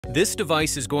This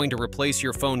device is going to replace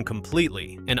your phone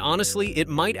completely, and honestly, it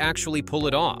might actually pull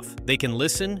it off. They can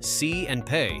listen, see, and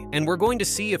pay, and we're going to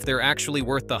see if they're actually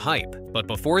worth the hype. But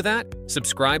before that,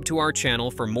 subscribe to our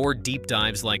channel for more deep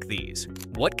dives like these.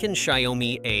 What can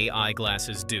Xiaomi AI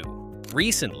glasses do?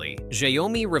 Recently,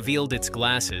 Xiaomi revealed its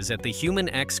glasses at the Human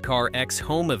X Car X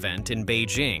Home event in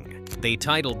Beijing. They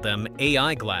titled them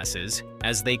AI Glasses,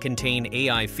 as they contain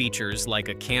AI features like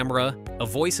a camera, a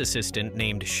voice assistant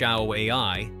named Xiao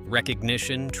AI,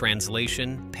 recognition,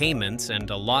 translation, payments, and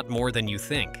a lot more than you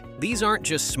think. These aren't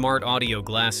just smart audio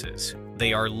glasses.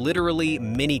 They are literally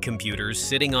mini computers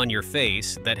sitting on your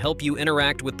face that help you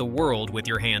interact with the world with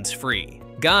your hands free.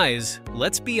 Guys,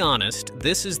 let's be honest,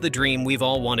 this is the dream we've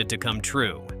all wanted to come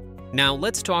true. Now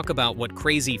let's talk about what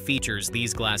crazy features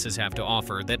these glasses have to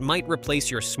offer that might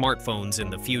replace your smartphones in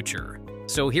the future.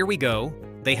 So here we go.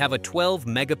 They have a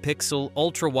 12-megapixel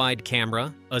ultra-wide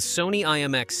camera, a Sony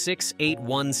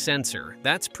IMX681 sensor.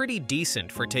 That's pretty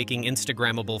decent for taking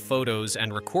Instagrammable photos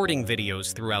and recording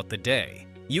videos throughout the day.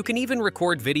 You can even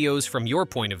record videos from your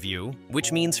point of view,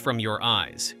 which means from your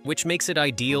eyes, which makes it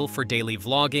ideal for daily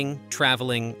vlogging,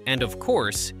 traveling, and of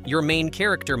course, your main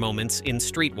character moments in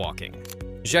street walking.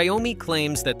 Xiaomi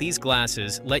claims that these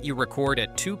glasses let you record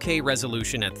at 2K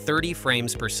resolution at 30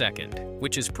 frames per second,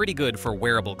 which is pretty good for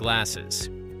wearable glasses.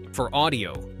 For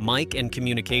audio, mic, and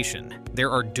communication, there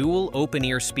are dual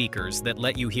open-ear speakers that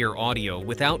let you hear audio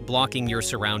without blocking your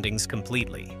surroundings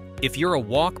completely. If you're a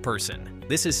walk person,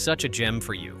 this is such a gem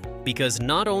for you, because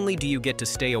not only do you get to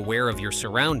stay aware of your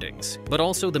surroundings, but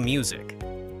also the music.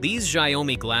 These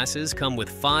Xiaomi glasses come with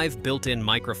 5 built-in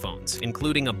microphones,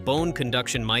 including a bone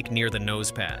conduction mic near the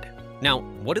nose pad. Now,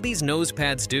 what do these nose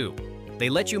pads do? They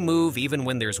let you move even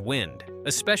when there's wind,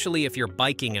 especially if you're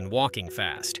biking and walking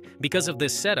fast. Because of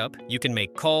this setup, you can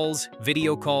make calls,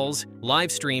 video calls,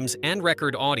 live streams, and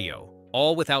record audio,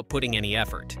 all without putting any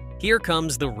effort. Here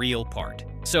comes the real part.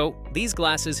 So, these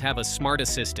glasses have a smart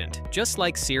assistant, just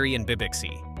like Siri and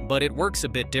Bixby, but it works a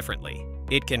bit differently.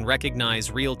 It can recognize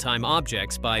real-time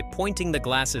objects by pointing the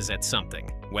glasses at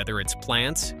something, whether it's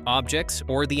plants, objects,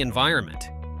 or the environment.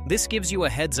 This gives you a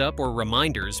heads-up or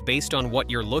reminders based on what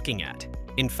you're looking at.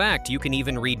 In fact, you can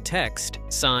even read text,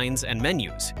 signs, and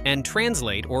menus, and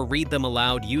translate or read them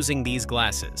aloud using these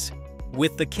glasses.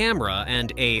 With the camera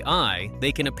and AI,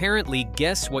 they can apparently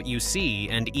guess what you see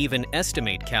and even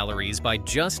estimate calories by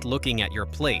just looking at your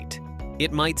plate.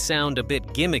 It might sound a bit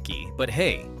gimmicky, but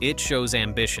hey, it shows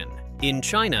ambition. In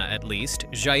China, at least,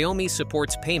 Xiaomi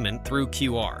supports payment through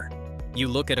QR. You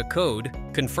look at a code,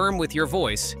 confirm with your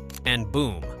voice, and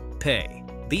boom, pay.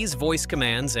 These voice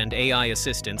commands and AI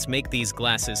assistants make these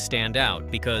glasses stand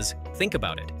out because, think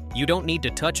about it, you don't need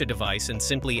to touch a device and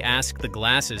simply ask the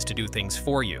glasses to do things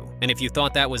for you. And if you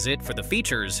thought that was it for the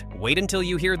features, wait until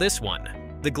you hear this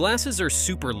one. The glasses are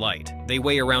super light. They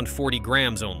weigh around 40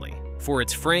 grams only. For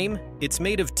its frame, it's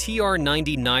made of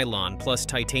TR90 nylon plus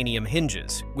titanium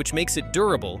hinges, which makes it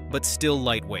durable but still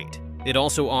lightweight. It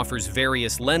also offers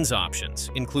various lens options,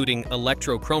 including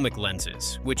electrochromic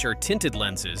lenses, which are tinted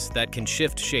lenses that can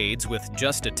shift shades with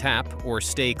just a tap or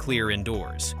stay clear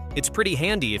indoors. It's pretty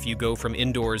handy if you go from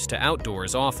indoors to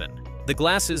outdoors often. The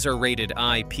glasses are rated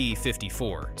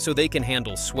IP54, so they can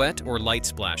handle sweat or light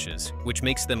splashes, which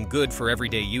makes them good for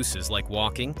everyday uses like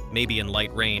walking, maybe in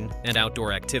light rain, and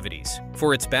outdoor activities.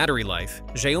 For its battery life,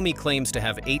 Xiaomi claims to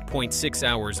have 8.6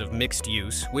 hours of mixed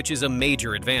use, which is a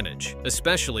major advantage,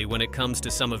 especially when it comes to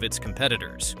some of its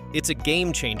competitors. It's a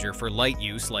game changer for light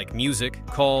use like music,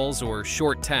 calls, or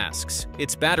short tasks.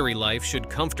 Its battery life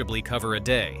should comfortably cover a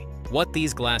day. What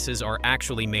these glasses are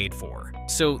actually made for.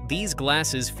 So these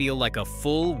glasses feel like a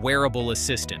full wearable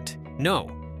assistant.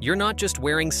 No, you're not just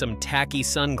wearing some tacky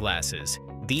sunglasses.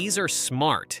 These are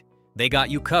smart. They got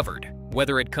you covered,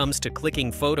 whether it comes to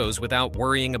clicking photos without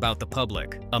worrying about the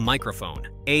public, a microphone,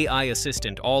 AI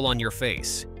assistant all on your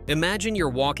face. Imagine you're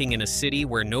walking in a city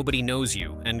where nobody knows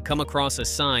you and come across a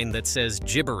sign that says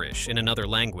gibberish in another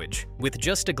language. With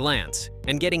just a glance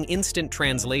and getting instant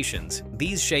translations,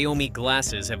 these Xiaomi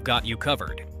glasses have got you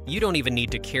covered. You don't even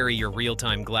need to carry your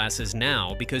real-time glasses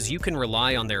now because you can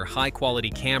rely on their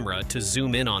high-quality camera to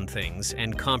zoom in on things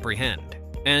and comprehend.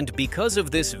 And because of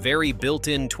this very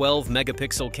built-in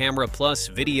 12-megapixel camera plus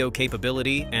video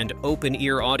capability and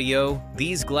open-ear audio,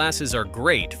 these glasses are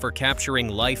great for capturing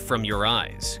life from your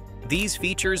eyes. These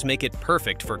features make it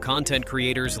perfect for content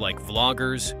creators like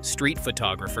vloggers, street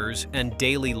photographers, and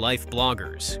daily life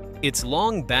bloggers. Its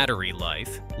long battery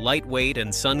life, lightweight,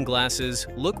 and sunglasses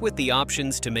look with the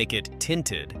options to make it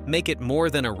tinted, make it more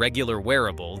than a regular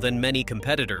wearable than many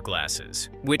competitor glasses,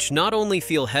 which not only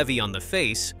feel heavy on the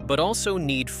face, but also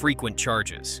need frequent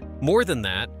charges. More than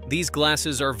that, these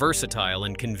glasses are versatile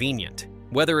and convenient.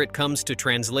 Whether it comes to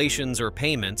translations or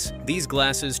payments, these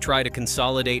glasses try to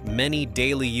consolidate many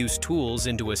daily use tools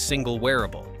into a single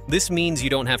wearable. This means you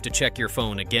don't have to check your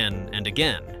phone again and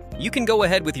again. You can go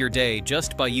ahead with your day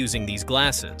just by using these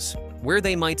glasses, where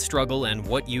they might struggle and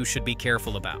what you should be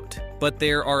careful about. But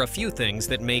there are a few things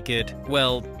that make it,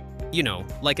 well,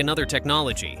 like another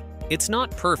technology. It's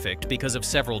not perfect because of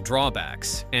several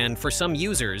drawbacks, and for some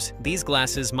users, these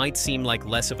glasses might seem like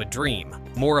less of a dream,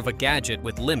 more of a gadget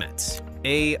with limits.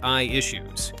 AI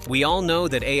issues. We all know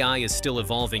that AI is still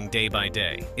evolving day by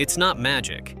day. It's not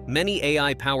magic. Many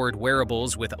AI-powered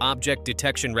wearables with object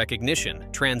detection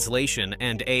recognition, translation,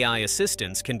 and AI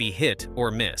assistance can be hit or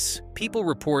miss. People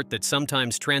report that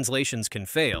sometimes translations can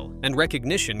fail, and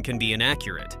recognition can be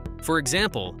inaccurate. For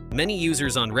example, many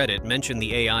users on Reddit mention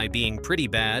the AI being pretty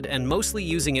bad and mostly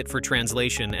using it for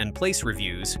translation and place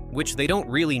reviews, which they don't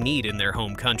really need in their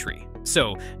home country.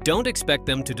 So, don't expect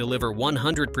them to deliver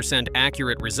 100%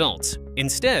 accurate results.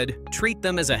 Instead, treat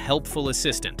them as a helpful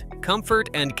assistant. Comfort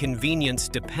and convenience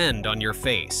depend on your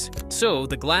face. So,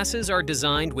 the glasses are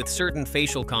designed with certain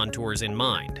facial contours in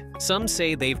mind. Some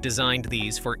say they've designed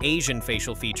these for Asian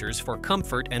facial features for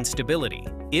comfort and stability.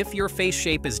 If your face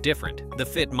shape is different, the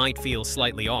fit might feel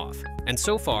slightly off. And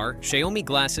so far, Xiaomi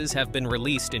glasses have been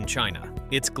released in China.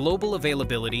 Its global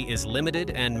availability is limited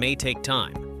and may take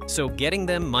time. So getting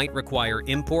them might require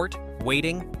import,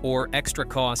 waiting, or extra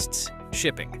costs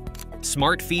shipping.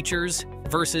 Smart features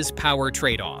versus power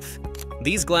trade-off.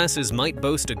 These glasses might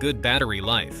boast a good battery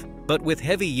life, but with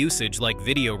heavy usage like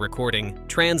video recording,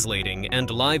 translating, and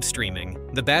live streaming,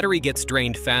 the battery gets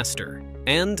drained faster.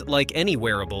 And like any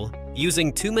wearable,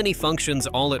 using too many functions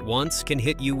all at once can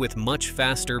hit you with much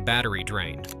faster battery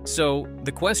drain. So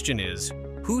the question is,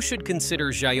 who should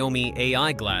consider Xiaomi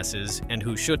AI glasses and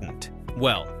who shouldn't?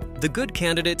 Well, the good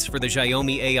candidates for the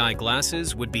Xiaomi AI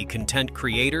glasses would be content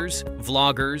creators,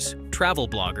 vloggers, travel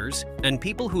bloggers, and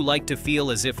people who like to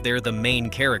feel as if they're the main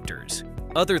characters.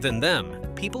 Other than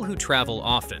them, people who travel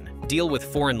often, deal with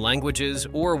foreign languages,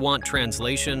 or want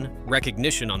translation,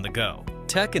 recognition on the go.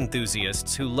 Tech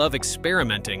enthusiasts who love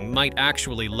experimenting might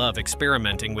actually love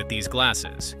experimenting with these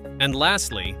glasses. And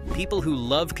lastly, people who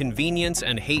love convenience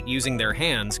and hate using their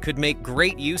hands could make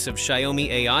great use of Xiaomi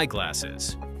AI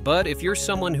glasses. But if you're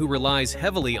someone who relies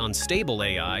heavily on stable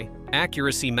AI,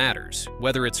 accuracy matters,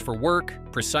 whether it's for work,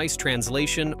 precise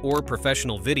translation, or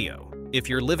professional video. If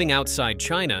you're living outside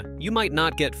China, you might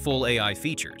not get full AI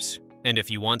features. And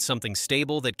if you want something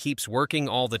stable that keeps working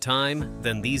all the time,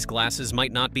 then these glasses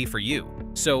might not be for you.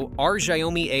 So, are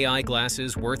Xiaomi AI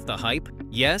glasses worth the hype?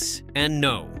 Yes and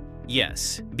no.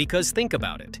 Yes, because think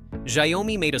about it.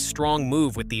 Xiaomi made a strong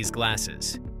move with these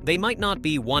glasses. They might not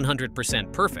be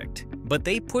 100% perfect, but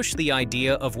they push the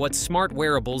idea of what smart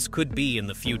wearables could be in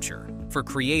the future. For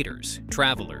creators,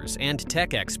 travelers, and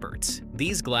tech experts,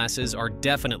 these glasses are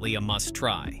definitely a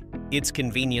must-try. Its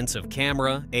convenience of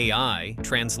camera, AI,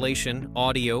 translation,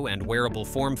 audio, and wearable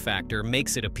form factor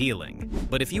makes it appealing.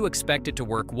 But if you expect it to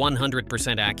work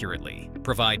 100% accurately,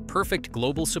 provide perfect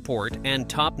global support, and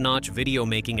top-notch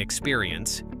video-making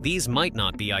experience, these might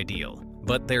not be ideal.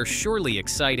 But they're surely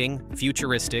exciting,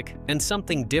 futuristic, and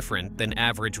something different than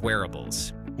average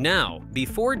wearables. Now,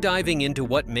 before diving into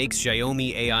what makes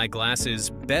Xiaomi AI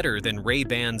glasses better than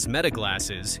Ray-Ban's Meta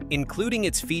glasses, including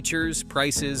its features,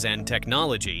 prices, and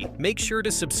technology, make sure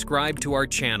to subscribe to our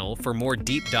channel for more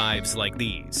deep dives like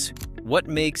these. What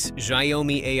makes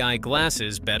Xiaomi AI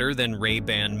glasses better than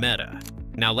Ray-Ban Meta?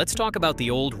 Now let's talk about the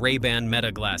old Ray-Ban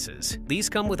Meta glasses. These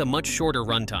come with a much shorter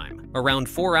runtime, around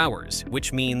 4 hours,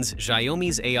 which means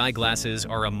Xiaomi's AI glasses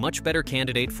are a much better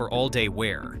candidate for all-day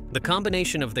wear. The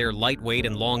combination of their lightweight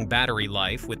and long battery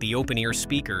life with the open-ear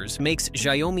speakers makes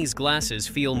Xiaomi's glasses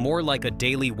feel more like a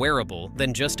daily wearable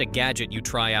than just a gadget you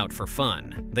try out for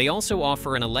fun. They also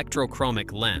offer an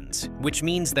electrochromic lens, which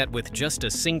means that with just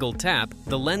a single tap,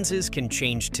 the lenses can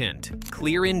change tint,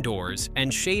 clear indoors,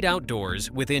 and shade outdoors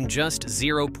within just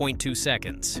 0.2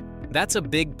 seconds. That's a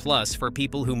big plus for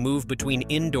people who move between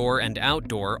indoor and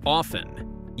outdoor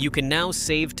often. You can now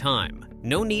save time.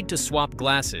 No need to swap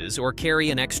glasses or carry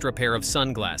an extra pair of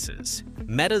sunglasses.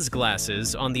 Meta's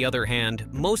glasses, on the other hand,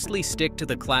 mostly stick to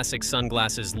the classic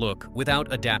sunglasses look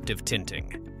without adaptive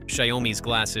tinting. Xiaomi's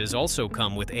glasses also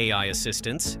come with AI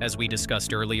assistants, as we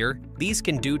discussed earlier. These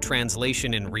can do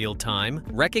translation in real time,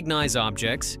 recognize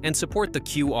objects, and support the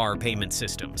QR payment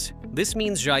systems. This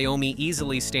means Xiaomi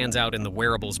easily stands out in the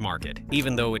wearables market,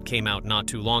 even though it came out not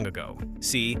too long ago.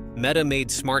 See, Meta made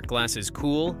smart glasses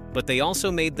cool, but they also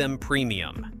made them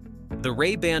premium. The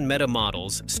Ray-Ban Meta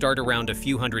models start around a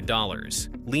few $100s,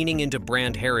 leaning into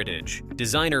brand heritage,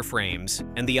 designer frames,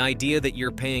 and the idea that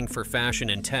you're paying for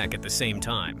fashion and tech at the same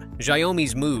time.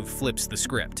 Xiaomi's move flips the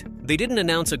script. They didn't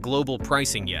announce a global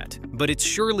pricing yet, but it's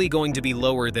surely going to be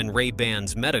lower than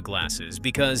Ray-Ban's Meta glasses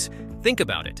because, think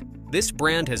about it, this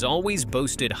brand has always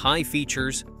boasted high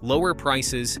features, lower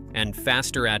prices, and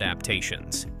faster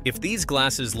adaptations. If these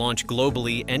glasses launch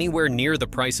globally anywhere near the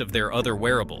price of their other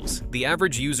wearables, the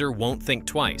average user won't think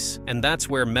twice, and that's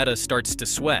where Meta starts to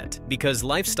sweat, because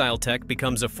lifestyle tech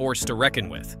becomes a force to reckon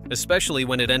with, especially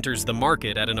when it enters the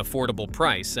market at an affordable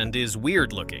price and is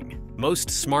weird-looking. Most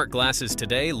smart glasses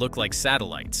today look like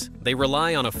satellites. They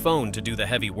rely on a phone to do the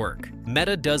heavy work.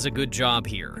 Meta does a good job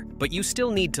here, but you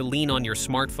still need to lean on your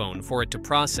smartphone for it to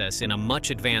process in a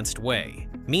much advanced way.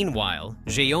 Meanwhile,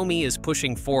 Xiaomi is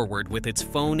pushing forward with its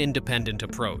phone-independent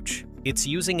approach. It's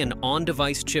using an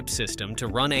on-device chip system to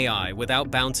run AI without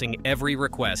bouncing every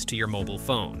request to your mobile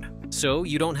phone. So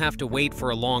you don't have to wait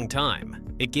for a long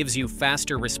time. It gives you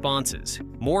faster responses,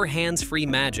 more hands-free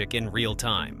magic in real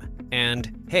time.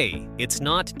 And hey, it's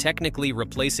not technically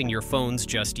replacing your phones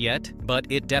just yet, but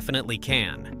it definitely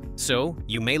can. So,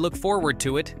 you may look forward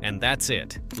to it, and that's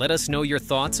it. Let us know your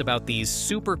thoughts about these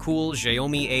super cool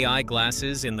Xiaomi AI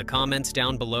glasses in the comments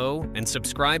down below, and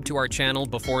subscribe to our channel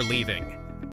before leaving.